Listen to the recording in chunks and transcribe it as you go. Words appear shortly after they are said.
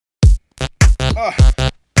What?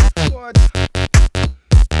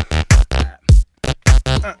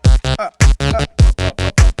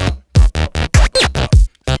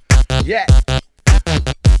 Yeah.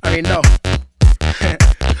 I mean, no.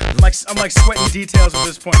 I'm like sweating details at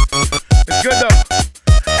this point. It's good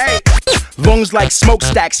though. Hey. Lungs like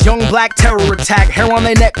smokestacks, young black terror attack. Hair on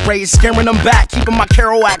their neck raised, scaring them back. Keeping my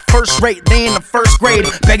Kerouac first rate, they in the first grade.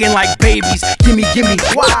 Begging like babies, gimme, gimme.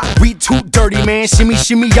 Wow. We too dirty, man, shimmy,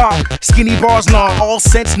 shimmy, y'all. Skinny bars, nah, all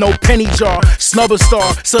sense, no penny jar. Snubber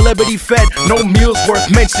star, celebrity fed, no meals worth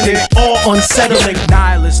mentioning. All unsettling.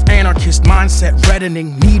 Nihilist, anarchist, mindset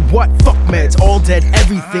reddening. Need what? Fuck meds, all dead,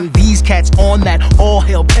 everything. These cats on that, all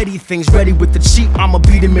hail petty things. Ready with the cheap, I'ma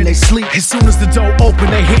beat them in they sleep. As soon as the door open,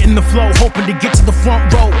 they hitting the flow. Hoping to get to the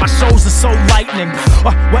front row. My shows are so lightning.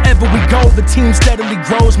 Wherever we go, the team steadily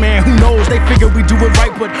grows, man. Who knows? They figure we do it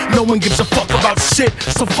right, but no one gives a fuck about shit.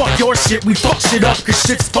 So fuck your shit, we fuck shit up, cause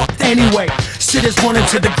shit's fucked anyway. Shit is running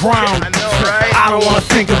to the ground. I know, right? I don't wanna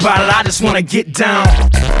think about it, I just wanna get down.